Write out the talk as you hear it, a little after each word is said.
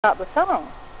not the song.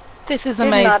 This is Did not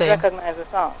amazing. recognize the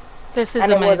song. This is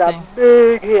and amazing. it was a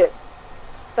big hit.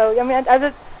 So, I mean,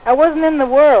 I wasn't in the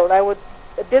world. I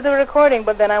did the recording,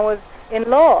 but then I was in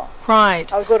law.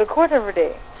 Right. I would go to court every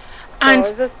day. So And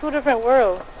it's just two different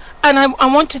worlds. And I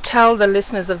want to tell the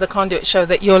listeners of the Conduit Show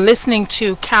that you're listening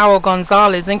to Carol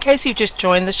Gonzalez. In case you just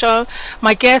joined the show,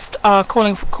 my guest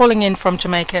calling in from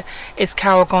Jamaica is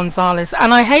Carol Gonzalez.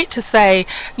 And I hate to say,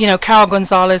 Carol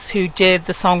Gonzalez, who did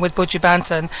the song with Buju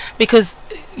Banton, because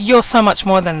you're so much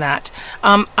more than that.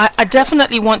 I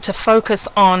definitely want to focus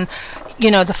on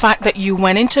the fact that you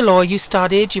went into law, you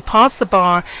studied, you passed the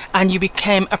bar, and you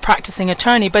became a practicing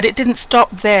attorney. But it didn't stop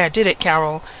there, did it,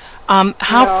 Carol?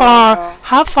 How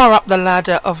far up the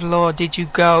ladder of law did you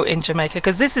go in Jamaica?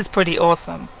 Because this is pretty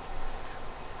awesome.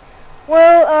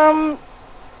 Well,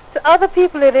 to other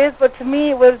people it is, but to me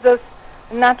it was just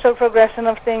a natural progression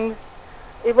of things.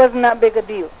 It wasn't that big a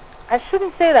deal. I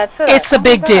shouldn't say that, should I? It's a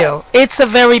big deal. It's a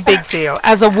very big deal.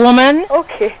 As a woman.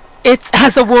 Okay. It's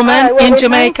as a woman in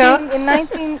Jamaica. In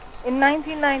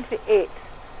 1998,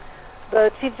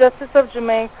 the Chief Justice of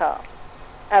Jamaica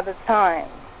at the time,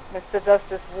 Mr.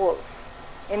 Justice Wolf,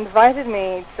 invited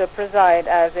me to preside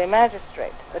as a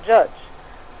magistrate, a judge,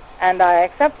 and I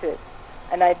accepted.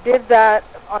 And I did that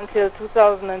until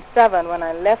 2007 when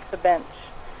I left the bench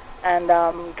and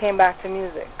came back to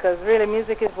music, because really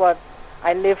music is what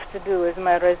I live to do, is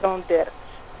my raison d'etre.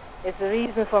 It's the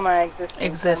reason for my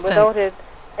existence. And without it,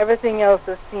 everything else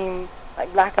just seemed like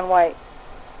black and white.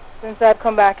 Since I've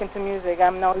come back into music,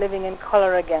 I'm now living in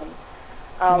color again.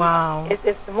 Wow.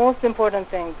 It's the most important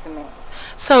thing to me.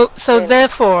 So really.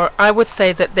 Therefore, I would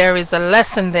say that there is a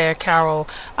lesson there, Carol,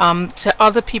 to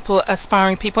other people,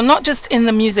 aspiring people, not just in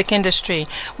the music industry.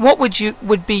 What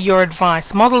would be your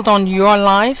advice, modeled on your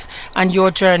life and your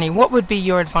journey? What would be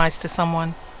your advice to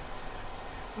someone?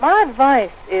 My advice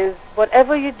is,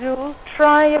 whatever you do,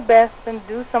 try your best and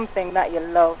do something that you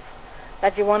love,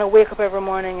 that you want to wake up every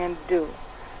morning and do.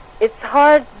 It's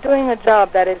hard doing a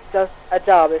job that is just a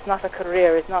job. It's not a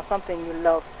career. It's not something you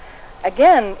love.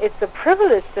 Again, it's a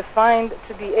privilege to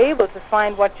be able to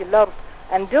find what you love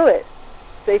and do it.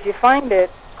 So if you find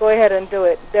it, go ahead and do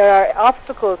it. There are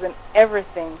obstacles in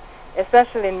everything,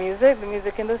 especially in music, the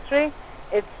music industry.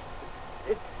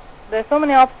 There's so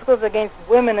many obstacles against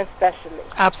women especially.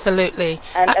 Absolutely.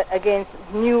 And against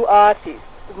new artists.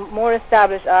 More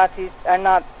established artists are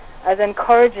not as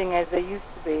encouraging as they used to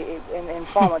be in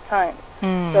former times.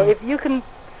 So if you can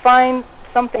find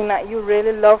something that you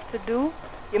really love to do,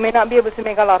 you may not be able to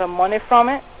make a lot of money from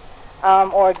it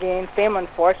or gain fame and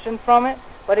fortune from it,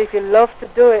 but if you love to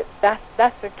do it,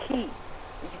 that's the key.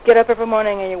 You get up every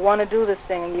morning and you want to do this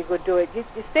thing and you go do it. You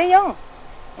stay young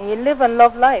and you live and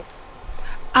love life.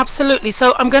 Absolutely.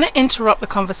 So I'm going to interrupt the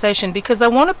conversation because I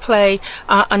want to play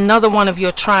another one of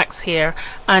your tracks here,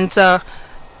 and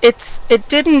it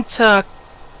didn't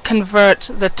convert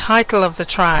the title of the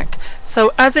track.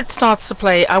 So as it starts to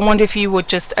play, I wonder if you would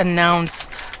just announce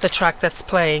the track that's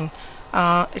playing.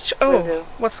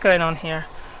 What's going on here?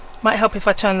 Might help if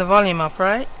I turn the volume up,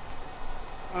 right?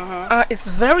 It's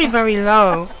very, very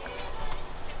low.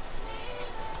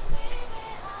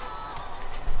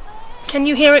 Can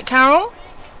you hear it, Carol?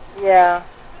 Yeah,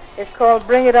 it's called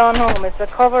Bring It On Home. It's a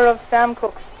cover of Sam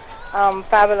Cooke's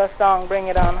fabulous song, Bring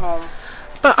It On Home.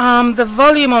 But the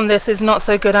volume on this is not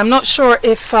so good. I'm not sure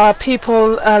if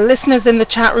people, listeners in the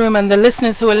chat room and the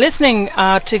listeners who are listening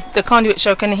to the Conduit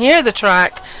Show can hear the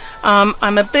track.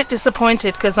 I'm a bit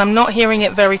disappointed because I'm not hearing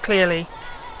it very clearly.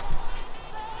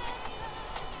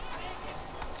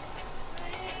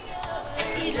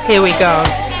 Here we go.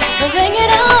 Bring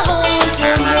it on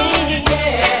to me.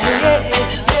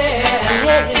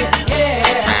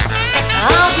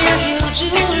 I'll give you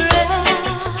Julia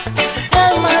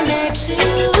and my next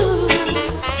you.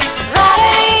 That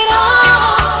ain't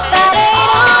all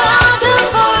I'll do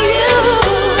for you,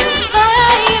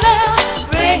 baby.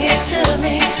 Bring it to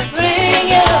me, bring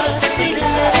your sweet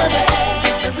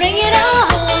love, bring it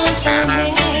on to me.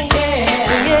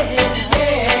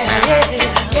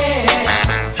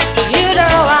 You know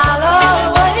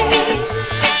I'll always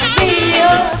be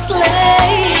your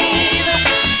slave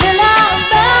till I'm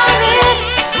buried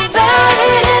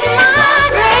in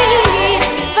my grave,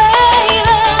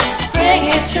 baby. Bring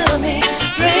it to me,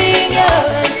 bring your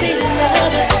sweet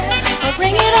love,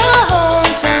 bring it on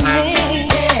to me.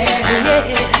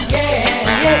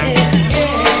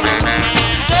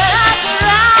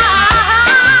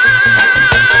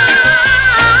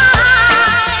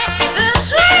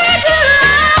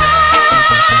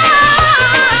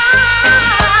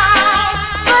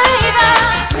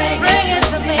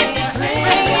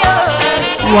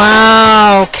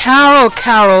 Wow, Carol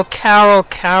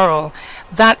Carol.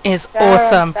 That is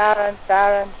awesome.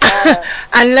 Sharon.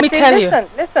 And let me See, tell you.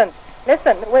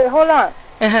 Listen. Wait, hold on.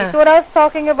 You Uh-huh. see what I was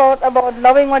talking about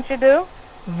loving what you do?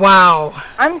 Wow.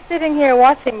 I'm sitting here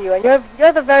watching you, and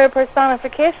you're the very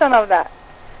personification of that.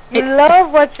 You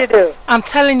love what you do. I'm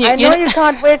telling you. I know you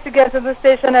can't wait to get to the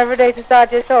station every day to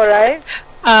start your show, right?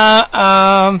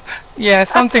 Yeah,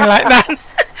 something like that.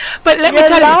 But let me You're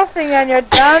tell you. laughing and you're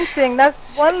dancing. That's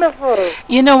wonderful.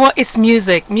 You know what? It's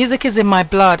music. Music is in my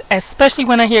blood. Especially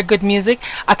when I hear good music,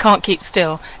 I can't keep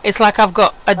still. It's like I've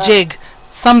got a jig,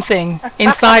 something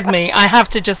inside me. I have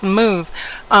to just move.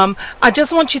 I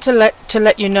just want you to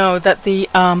let you know that the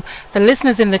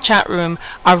listeners in the chat room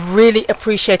are really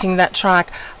appreciating that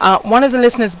track. One of the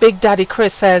listeners, Big Daddy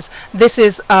Chris, says this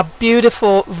is a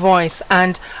beautiful voice,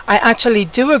 and I actually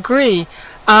do agree.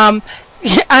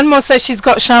 Anmo says she's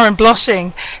got Sharon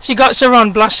blushing. She got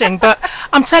Sheron blushing, but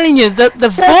I'm telling you, the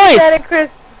Thank voice. Daddy Chris.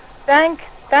 Thank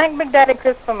Big Daddy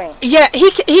Chris for me. Yeah,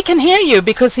 he can hear you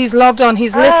because he's logged on.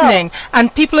 He's listening,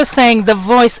 and people are saying the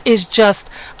voice is just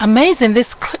amazing.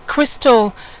 This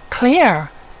crystal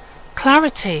clear,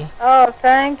 clarity. Oh,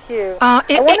 thank you. I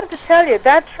wanted to tell you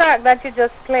that track that you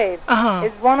just played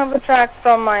is one of the tracks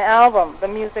from my album, The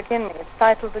Music in Me. It's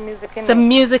titled The Music in Me. The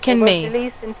Music in Me. It was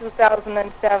released in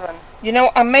 2007. You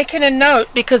know, I'm making a note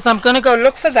because I'm going to go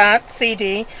look for that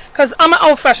CD because I'm an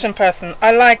old-fashioned person. I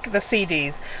like the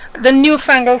CDs. The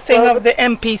newfangled thing of the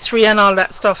MP3 and all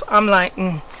that stuff, I'm like,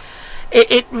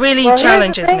 it really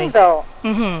challenges me.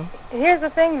 Here's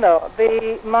the thing, though.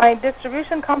 My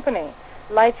distribution company,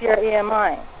 Lightyear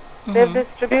EMI, they've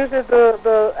distributed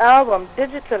the album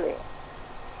digitally.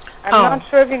 I'm not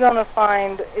sure if you're going to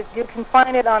find it. You can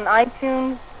find it on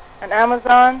iTunes and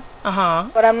Amazon,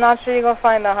 but I'm not sure you're going to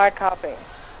find the hard copy.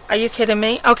 Are you kidding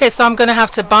me? Okay, so I'm going to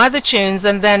have to buy the tunes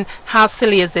and then, how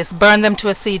silly is this? Burn them to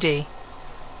a CD.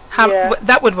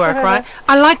 That would work, right?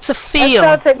 I like to feel.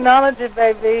 That's our technology,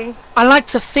 baby. I like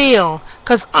to feel,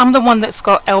 because I'm the one that's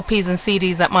got LPs and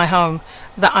CDs at my home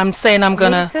that I'm saying I'm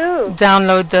going to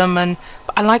download them, and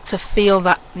I like to feel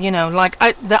that, you know, like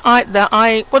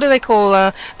what do they call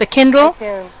the Kindle?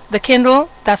 The Kindle,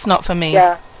 that's not for me.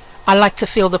 Yeah. I like to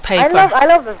feel the paper. I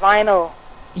love the vinyl.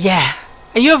 Yeah.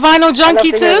 Are you a vinyl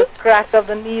junkie too? I love the scratch of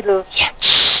the needles. Yeah.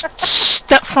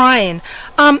 That frying.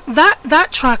 That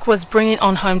track was bringing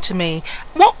on home to me.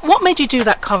 What made you do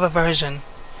that cover version?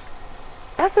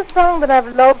 That's a song that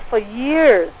I've loved for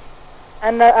years,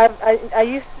 and I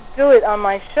used to do it on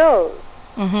my shows.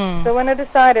 So when I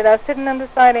was sitting and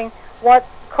deciding what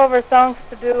cover songs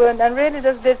to do, and really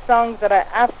just did songs that I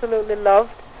absolutely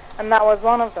loved, and that was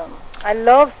one of them. I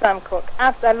love Sam Cooke.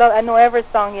 I know every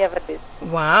song he ever did.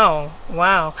 Wow.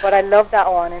 But I love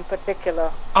that one in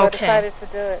particular. So I decided to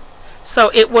do it.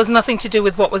 So it was nothing to do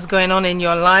with what was going on in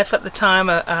your life at the time,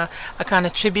 a kind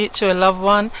of tribute to a loved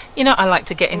one. You know, I like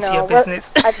to get into your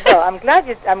business. I'm glad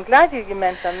you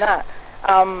mentioned that.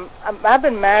 I've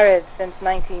been married since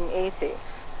 1980.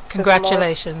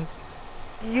 Congratulations.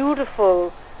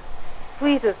 Beautiful,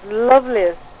 sweetest,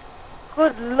 loveliest,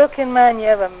 good-looking man you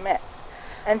ever met.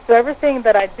 And so everything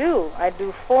that I do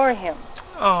for him.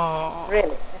 Oh.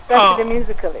 Really, especially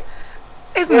musically.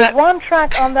 There's one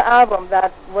track on the album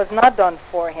that was not done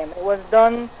for him. It was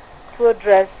done to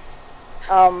address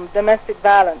domestic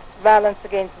violence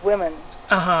against women.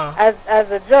 As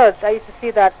a judge, I used to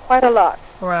see that quite a lot.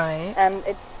 Right. And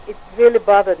it really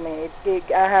bothered me. I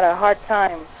had a hard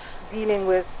time dealing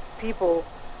with people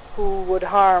who would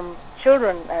harm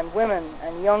children and women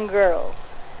and young girls.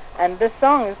 And this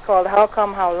song is called How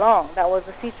Come How Long. That was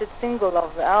the featured single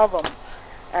of the album.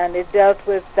 And it dealt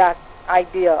with that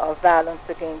idea of violence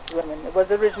against women. It was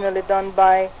originally done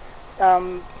by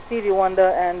Stevie Wonder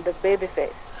and the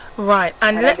Babyface. Right.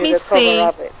 And let me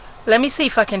see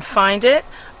if I can find it.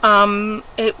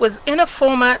 It was in a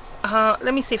format.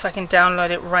 Let me see if I can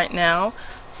download it right now,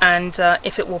 and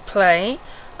if it will play.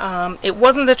 It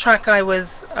wasn't the track I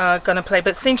was going to play,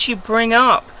 but since you bring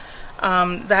up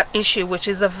that issue, which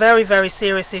is a very, very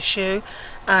serious issue,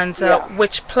 and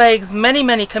which plagues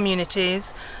many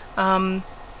communities,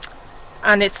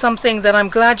 and it's something that I'm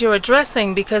glad you're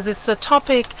addressing, because it's a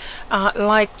topic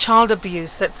like child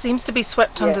abuse that seems to be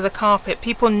swept under the carpet.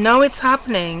 People know it's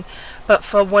happening, but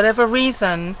for whatever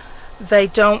reason they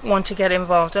don't want to get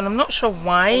involved, and I'm not sure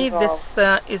why this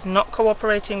is not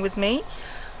cooperating with me.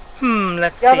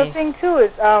 Let's see. The other thing too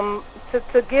is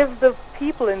to give the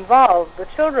people involved, the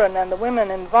children and the women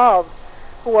involved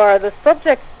who are the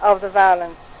subjects of the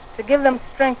violence, to give them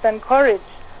strength and courage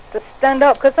to stand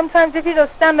up. Because sometimes if you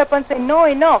just stand up and say, no,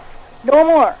 enough, no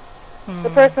more, the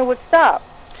person would stop.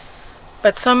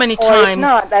 But so many Or if times.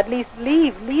 not, at least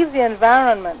leave the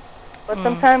environment. But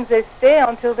sometimes they stay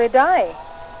until they die.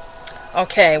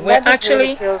 Okay, That just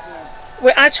really kills me.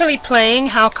 we're actually playing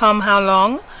 "How Come How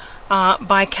Long"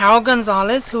 by Carol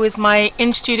Gonzalez, who is my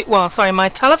my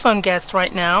telephone guest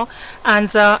right now.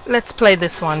 And let's play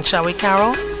this one, shall we,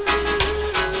 Carol?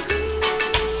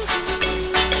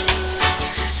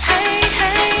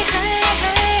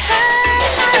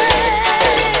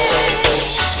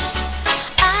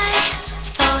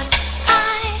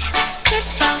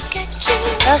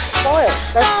 That's spoiled.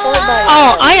 That's spoiled by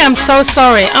Oh, I am so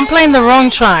sorry. I'm playing the wrong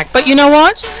track. But you know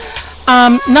what?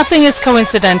 Nothing is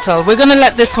coincidental. We're gonna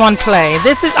let this one play.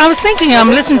 I was thinking, I'm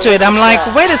listening to it. I'm like,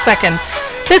 wait a second.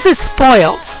 This is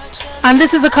Spoiled, and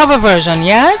this is a cover version.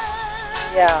 Yes?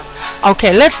 Yeah.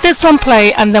 Okay, let this one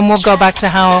play, and then we'll go back to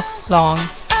How Long.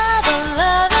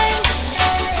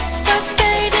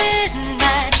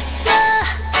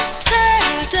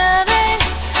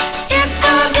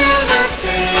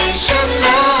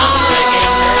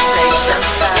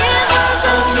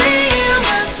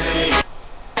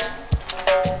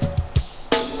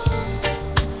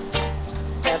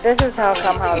 This is How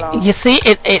Come How Long. You see,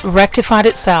 it rectified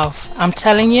itself. I'm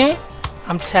telling you,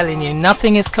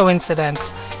 nothing is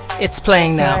coincidence. It's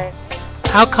playing now. Right.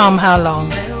 How Come How Long.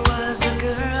 There was a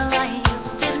girl I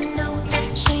used to know.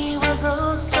 She was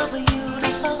oh so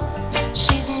beautiful.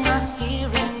 She's not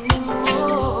here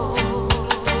anymore.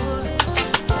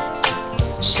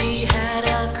 She had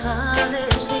a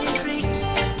college degree,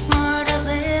 smart as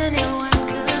anyone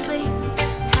could be,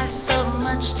 had so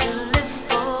much to live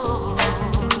for.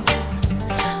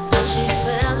 But she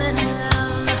fell in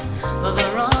love with the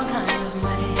wrong kind of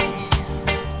man.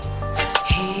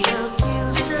 He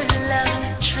abused her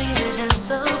love, treated her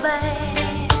so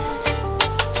bad.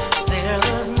 There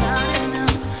was not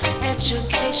enough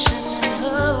education in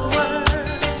her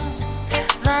world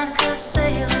that could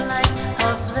save the life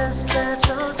of this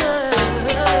little girl.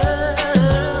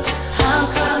 How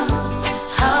come,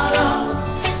 how long,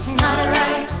 it's not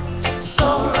right, so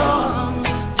wrong.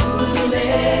 Do we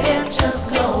let it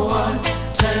just go on?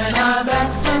 Turn our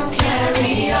backs and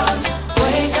carry on.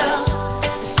 Wake up,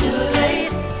 it's too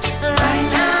late. Right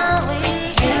now we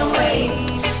can't wait.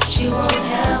 She won't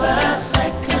have a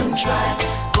second try.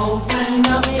 Open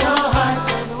up your hearts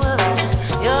as well as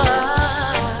your eyes.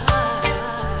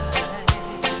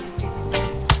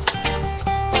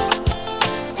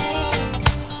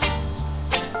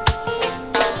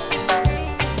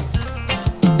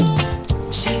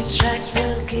 She tried to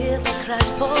give a cry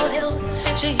for help.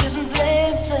 She even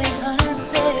blamed things on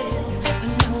herself,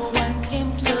 but no one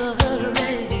came to her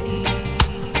aid.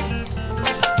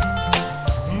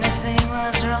 Nothing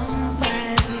was wrong, for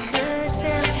as we could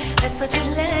tell, that's what we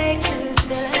like to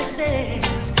tell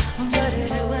ourselves, but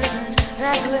it wasn't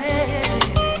that way.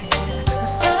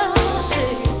 So she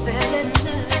fell in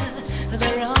love with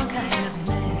the wrong kind of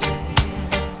man,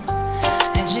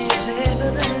 and she paid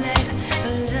for the life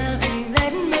of loving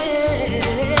that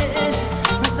man.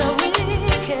 So we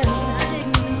cannot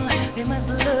ignore, we must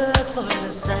look for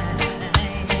the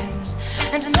signs,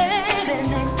 and maybe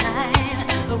next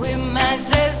time we might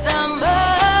say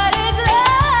somebody's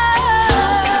love.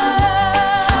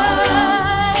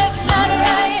 It's not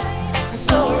right,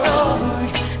 so wrong.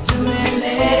 Do we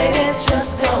let it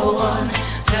just go on?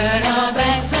 Turn our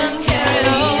backs and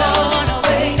carry on.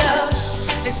 Wake up,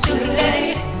 it's too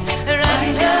late.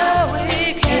 Right now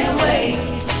we can't wait.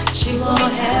 She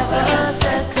won't have a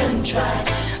second try.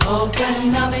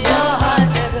 Open up your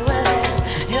hearts as well as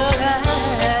your eyes.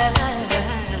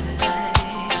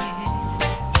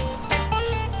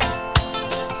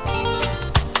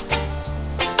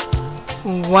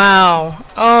 Wow.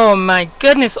 Oh my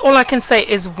goodness. All I can say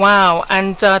is wow.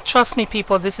 And trust me,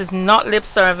 people, this is not lip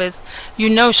service. You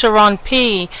know Sheron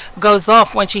P goes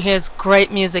off when she hears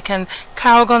great music. And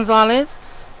Carol Gonzalez,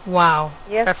 wow.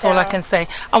 Yes, That's all I Carol. can say.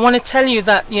 I want to tell you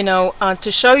that,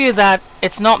 to show you that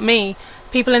it's not me.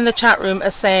 People in the chat room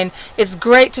are saying it's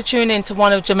great to tune in to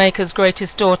one of Jamaica's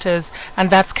greatest daughters, and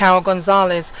that's Carol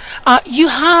Gonzalez. You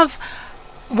have,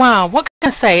 wow, what can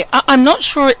I say? I'm not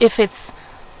sure if it's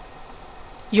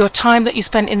your time that you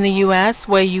spent in the US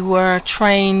where you were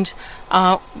trained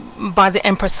by the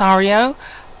impresario,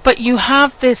 but you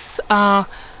have this,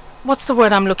 what's the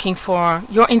word I'm looking for?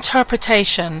 Your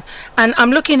interpretation. And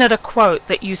I'm looking at a quote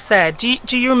that you said.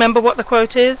 Do you remember what the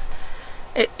quote is?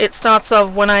 It starts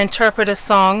off, when I interpret a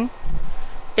song,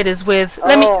 it is with,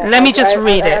 let me just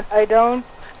read it. I don't,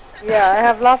 yeah, I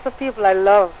have lots of people I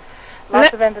love,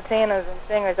 lots of entertainers and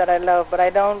singers that I love, but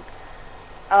I don't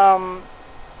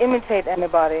imitate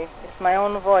anybody. It's my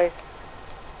own voice.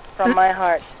 from my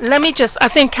heart. Let me just, I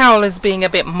think Carol is being a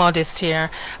bit modest here,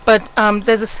 but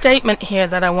there's a statement here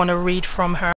that I want to read from her.